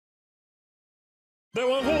The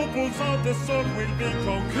one who pulls out the sword will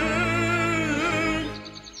become king.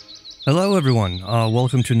 Hello everyone,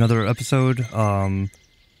 welcome to another episode. My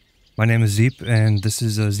name is Zeep, and this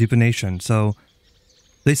is ZeepANation. So,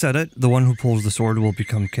 they said it, the one who pulls the sword will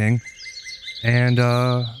become king. And,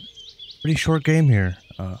 pretty short game here.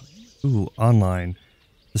 Online.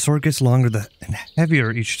 The sword gets longer and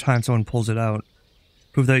heavier each time someone pulls it out.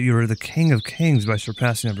 Prove that you are the king of kings by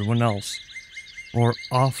surpassing everyone else. Or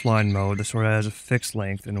offline mode, the sword has a fixed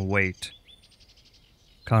length and weight.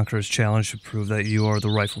 Conqueror's challenge to prove that you are the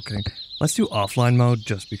rightful king. Let's do offline mode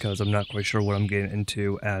just because I'm not quite sure what I'm getting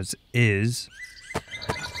into as is.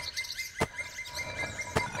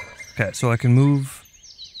 Okay, so I can move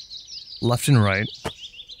left and right.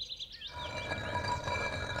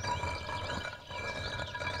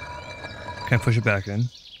 Can I push it back in?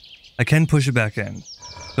 I can push it back in.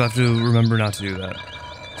 So I have to remember not to do that.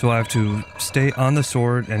 So I have to stay on the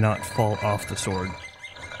sword and not fall off the sword.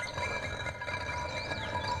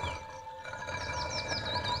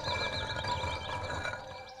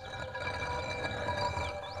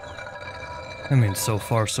 I mean, so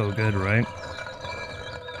far so good, right?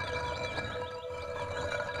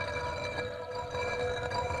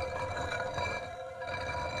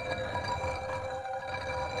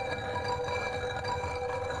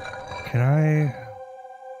 Can I...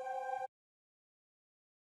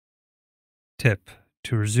 Tip.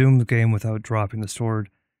 To resume the game without dropping the sword,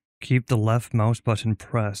 keep the left mouse button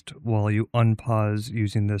pressed while you unpause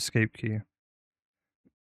using the escape key.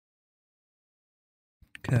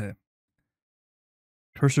 Okay.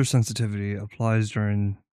 Cursor sensitivity applies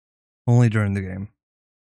only during the game.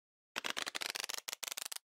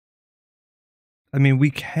 I mean,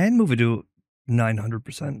 we can move it to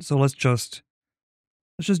 900%, so let's just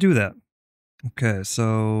do that. Okay,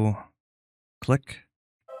 so click,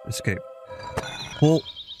 escape. Pull.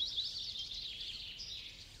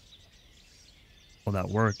 Oh, that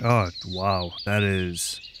worked. Oh, wow. That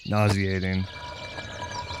is nauseating.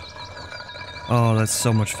 Oh, that's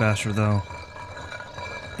so much faster, though.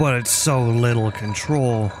 But it's so little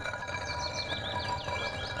control.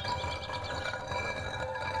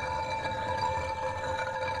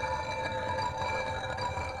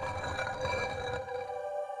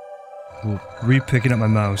 Ooh, re-picking up my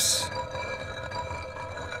mouse.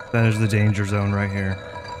 That is the danger zone right here.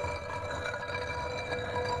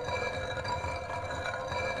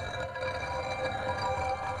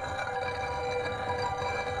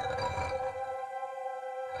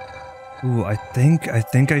 Ooh, I think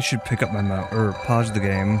I should pick up my mouse, or pause the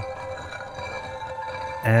game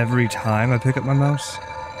every time I pick up my mouse.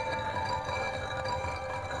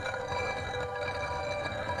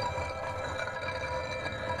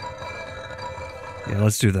 Yeah,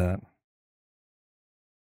 let's do that.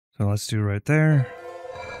 So let's do right there.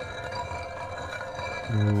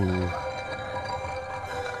 Ooh.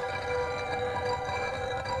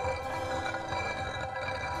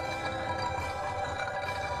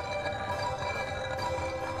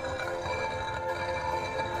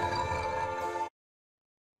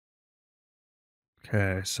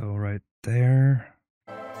 Okay, so right there.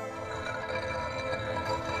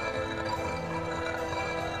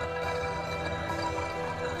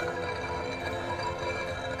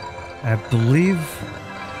 I believe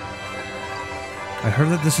I heard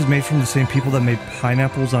that this is made from the same people that made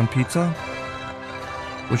Pineapples on Pizza,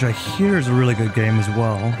 which I hear is a really good game as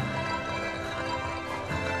well.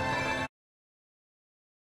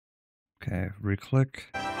 Okay, re-click.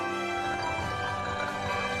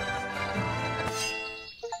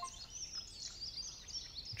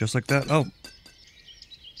 Just like that. Oh!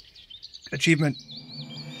 Achievement!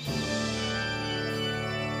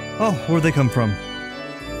 Oh, where'd they come from?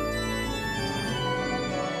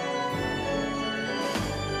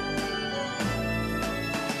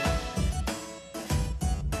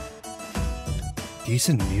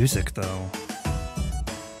 Decent music, though.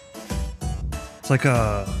 It's like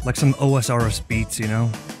some OSRS beats, you know?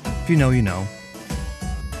 If you know, you know.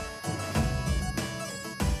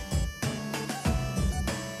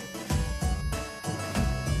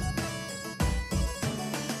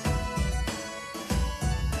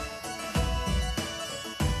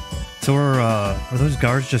 So are those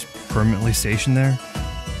guards just permanently stationed there?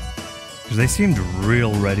 Because they seemed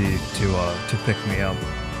real ready to pick me up.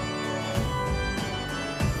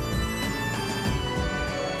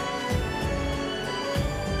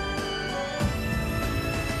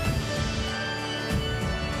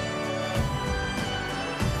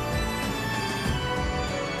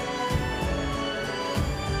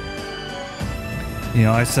 You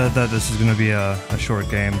know, I said that this is going to be a short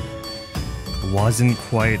game. Wasn't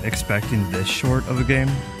quite expecting this short of a game.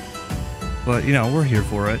 but you know, we're here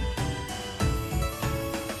for it.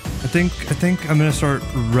 I think I'm gonna start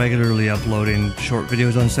regularly uploading short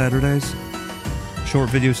videos on Saturdays. Short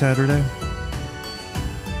video Saturday.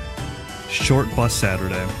 Short bus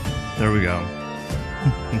Saturday. There we go.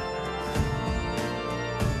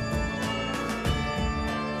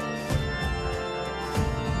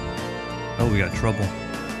 Oh, we got trouble.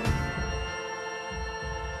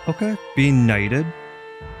 Okay, being knighted.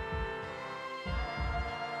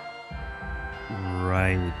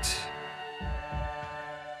 Right.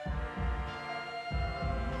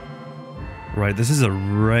 Right, this is a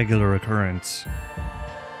regular occurrence.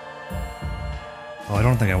 Oh, I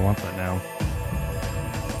don't think I want that now.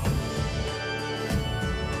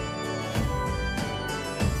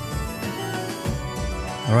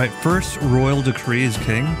 Alright, first royal decree is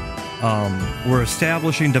king. We're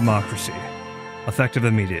establishing democracy. Effective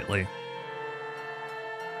immediately.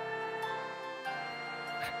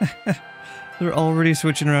 They're already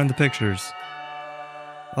switching around the pictures.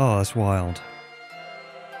 Oh, that's wild.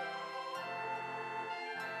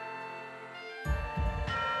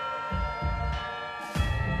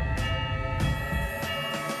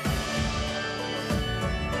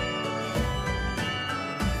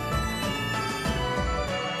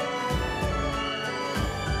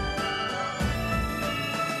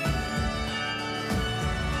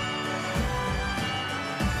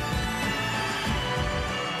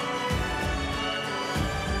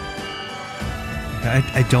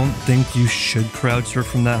 I don't think you should crowd surf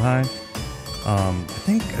from that high. I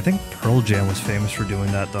think Pearl Jam was famous for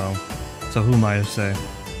doing that though. So who am I to say?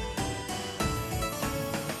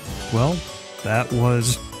 Well, that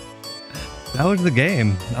was the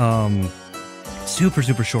game.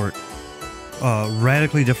 Super short.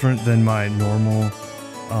 Radically different than my normal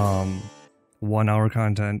 1 hour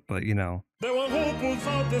content, but you know.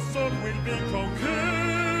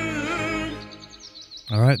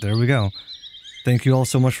 Alright, there we go. Thank you all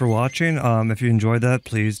so much for watching. If you enjoyed that,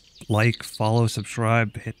 please like, follow,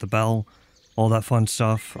 subscribe, hit the bell, all that fun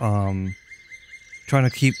stuff. Trying to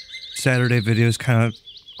keep Saturday videos kind of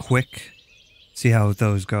quick, see how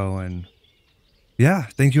those go, and yeah,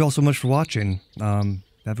 thank you all so much for watching.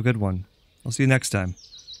 Have a good one. I'll see you next time.